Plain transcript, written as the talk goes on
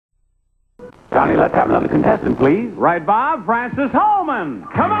Johnny, let's have another contestant, please. Right, Bob. Francis Holman.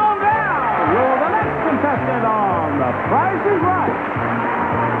 Come on down. You're the next contestant on The Price is Right.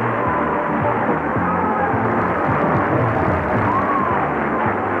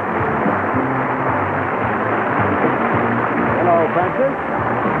 Hello, Francis.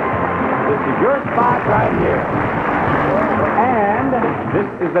 This is your spot right here. And this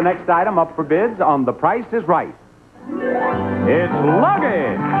is the next item up for bids on The Price is Right. It's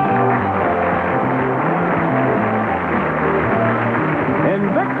luggage.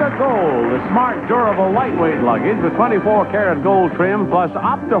 Invicta Gold, the smart, durable, lightweight luggage with 24-karat gold trim plus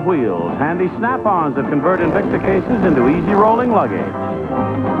Opta wheels, handy snap-ons that convert Invicta cases into easy rolling luggage.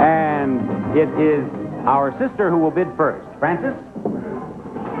 And it is our sister who will bid first. Francis?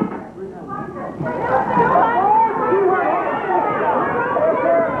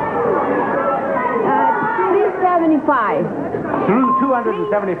 $375. Through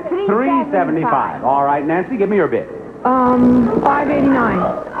 270, 375. All right, Nancy, give me your bid. $589.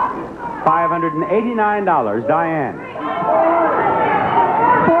 $589. Diane.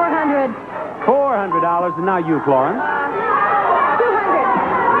 $400. $400. And now you, Florence.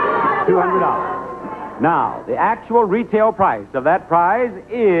 $200. Now, the actual retail price of that prize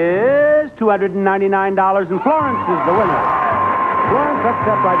is $299, and Florence is the winner. Florence, let's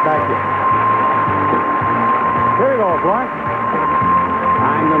step right back here. Here you go, Florence.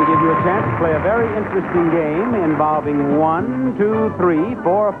 I'm going to give you a chance to play a very interesting game involving 1, 2, 3,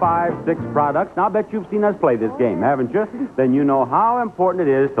 4, 5, 6 products. Now, I bet you've seen us play this game, haven't you? Then you know how important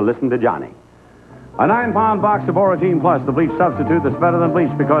it is to listen to Johnny. A 9-pound box of Boratine Plus, the bleach substitute that's better than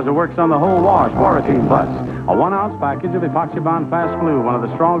bleach because it works on the whole wash. Boratine Plus. A 1-ounce package of Epoxy Bond Fast Glue, one of the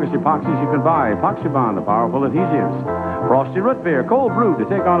strongest epoxies you can buy. Epoxy Bond, the powerful adhesives. Frosty Root Beer, cold brewed to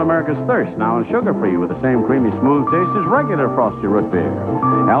take on America's thirst, now and sugar-free with the same creamy, smooth taste as regular Frosty Root Beer.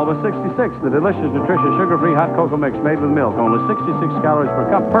 Alba 66, the delicious, nutritious, sugar-free hot cocoa mix made with milk, only 66 calories per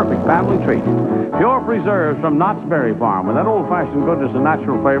cup, perfect family treat. Pure preserves from Knott's Berry Farm with that old-fashioned goodness and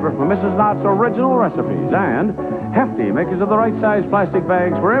natural flavor from Mrs. Knott's original recipes. And Hefty, makers of the right size plastic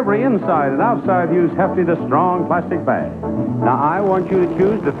bags for every inside and outside use. Hefty, the strong plastic bag. Now, I want you to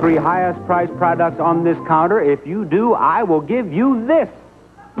choose the 3 highest priced products on this counter. If you do, I will give you this.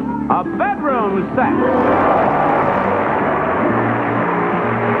 A bedroom set.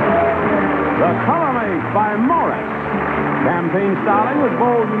 The Color Make by Morris. Campaign styling with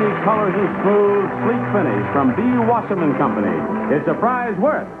bold, unique colors and smooth, sleek finish from B. Wasserman Company. It's a prize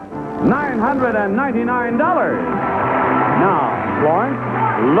worth $999. Now, Florence,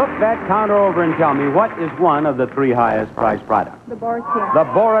 look that counter over and tell me what is one of the 3 highest priced products. The Boratine. The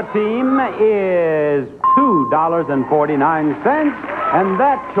Boratine is $2.49, and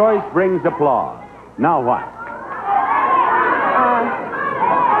that choice brings applause. Now what?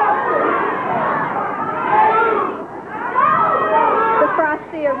 The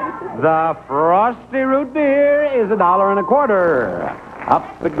Frosty Root. The Frosty Root Beer is $1.25. Up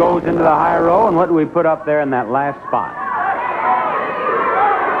it goes into the high row, and what do we put up there in that last spot?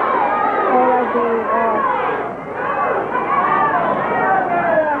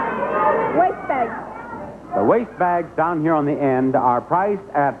 Waste bags. The waste bags down here on the end are priced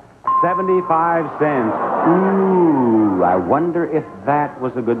at 75 cents. Ooh, I wonder if that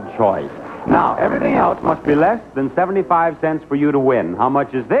was a good choice. Now, everything else must be less than 75 cents for you to win. How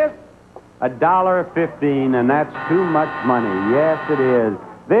much is this? $1.15, and that's too much money. Yes, it is.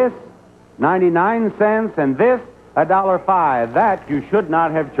 This, 99 cents, and this, $1.05. That you should not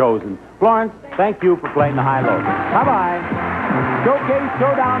have chosen. Florence, thank you for playing the high-low. Bye-bye. Showcase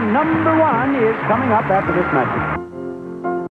Showdown number 1 is coming up after this message.